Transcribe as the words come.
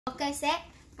Ok set.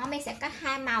 Mommy sẽ có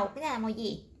hai màu. Cái này là màu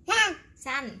gì?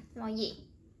 Xanh. Màu gì?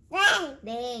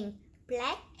 Đen.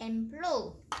 Black and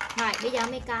blue. Rồi bây giờ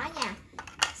mình có nha.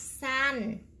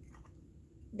 Xanh.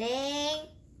 Đen.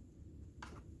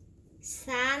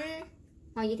 Xanh.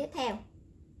 Màu gì tiếp theo?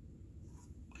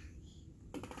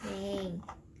 Đen.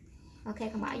 Ok,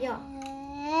 con bỏ vô.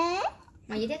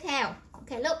 Màu gì tiếp theo? Ok,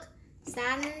 look.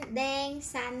 Xanh, đen,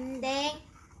 xanh, đen.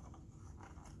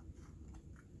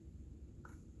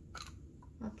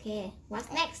 Ok,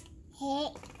 what's next?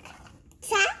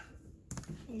 Xanh.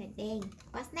 Đây là đen.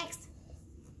 What's next?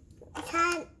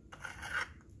 Xanh.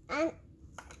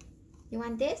 You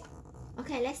want this?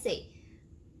 Okay, let's see.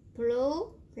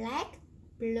 Blue, black,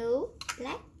 blue,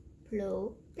 black,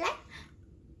 blue, black.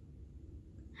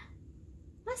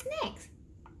 What's next?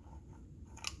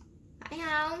 Phải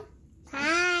không?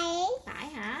 Phải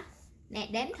hả? Nè,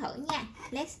 đếm thử nha.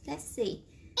 Let's see.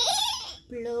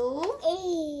 Blue.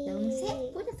 Đừng xếp.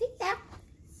 Put the feet down.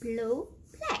 Blue,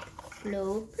 black,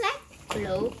 blue, black,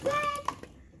 blue, black.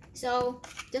 So,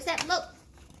 Joseph, look.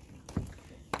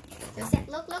 Joseph,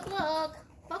 look.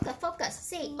 Focus.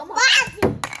 See.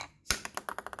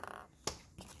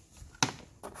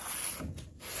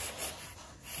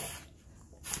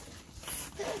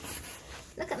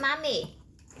 Look at mommy.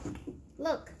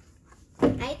 Look.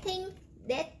 I think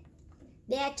that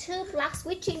there are two blocks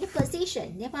switching the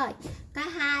position. Đúng rồi. Có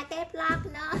hai cái block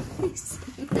nó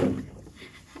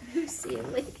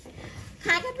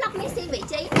hai cái block mixing vị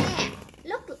trí nè.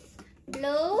 Look.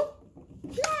 Blue,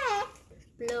 black,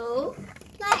 blue,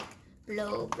 black,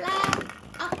 blue, black.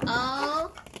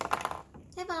 Uh-oh.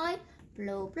 Thế thôi.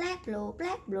 Blue, black, blue,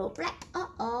 black, blue, black.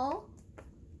 Uh-oh.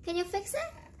 Can you fix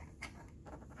it?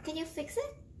 Can you fix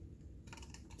it?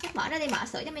 Chắc mở ra đi, mở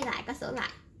sửa cho mình lại, có sửa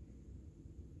lại.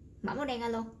 Mở màu đen ra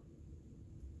luôn.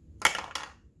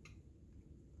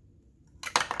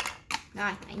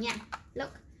 Rồi, lại nha.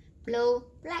 Look. Blue,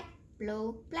 black,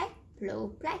 blue, black, blue,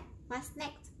 black. What's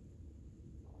next?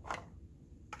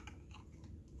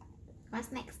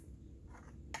 What's next?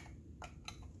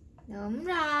 Đúng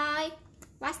rồi.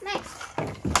 What's next?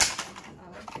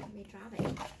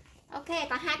 Ok,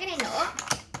 còn hai cái này nữa.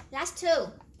 Last two.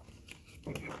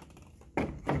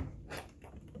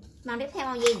 Màu tiếp theo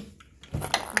màu gì?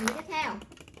 Màu gì tiếp theo?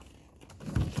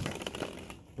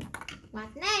 What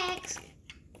next?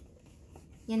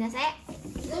 Nhìn là sẽ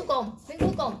cuối cùng, phiên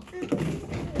cuối cùng.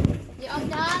 Gì ơn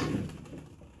trên?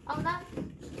 Ơn đó.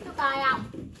 Có coi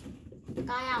không?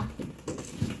 Coi không?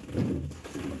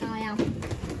 Coi không?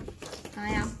 Coi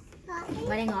không?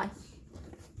 Qua đây ngồi.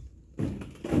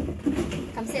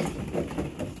 Come sit.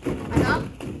 Ngồi xuống.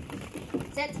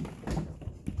 Sit.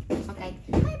 Ok.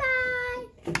 Bye bye.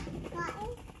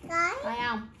 Coi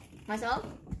không? Ngồi xuống.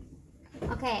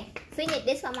 Ok. Finish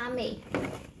this for mommy.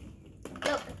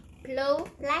 Look. Blue,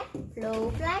 black,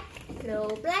 blue, black,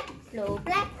 blue, black, blue,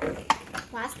 black.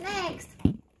 What's next?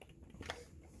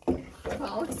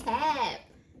 Oh, snap.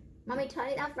 Mommy, turn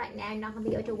it off right now. I'm not gonna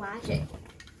be able to watch it.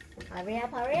 Hurry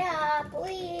up,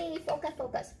 please.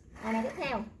 Focus. Màu nào tiếp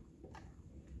theo?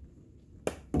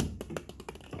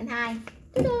 Anh hai.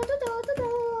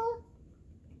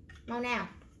 Màu nào?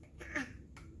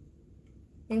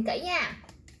 Nhìn kỹ nha.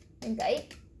 Nhìn kỹ.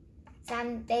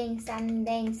 Xanh, đen, xanh,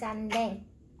 đen, xanh, đen.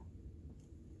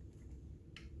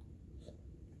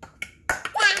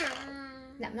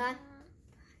 Lậm lên.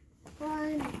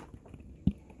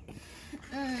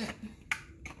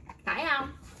 Phải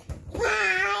không?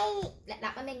 Phải.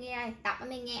 Đọc cho mình nghe đây. Đọc cho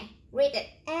mình nghe. Read it.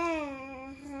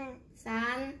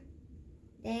 Xanh,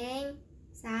 đen,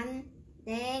 xanh,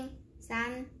 đen,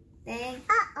 xanh, đen.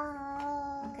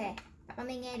 Ok. Đọc cho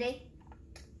mình nghe đi.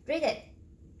 Read it.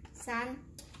 Xanh.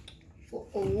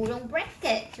 Don't break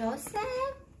it,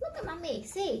 Joseph. Look at mommy.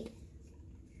 See.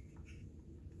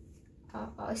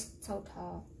 Oh, it's so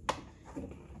tall.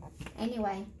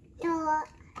 Anyway.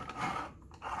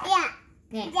 Yeah.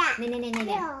 Nè. Dạ. Nè.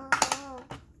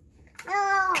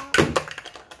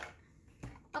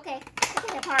 Ok, take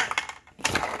it apart.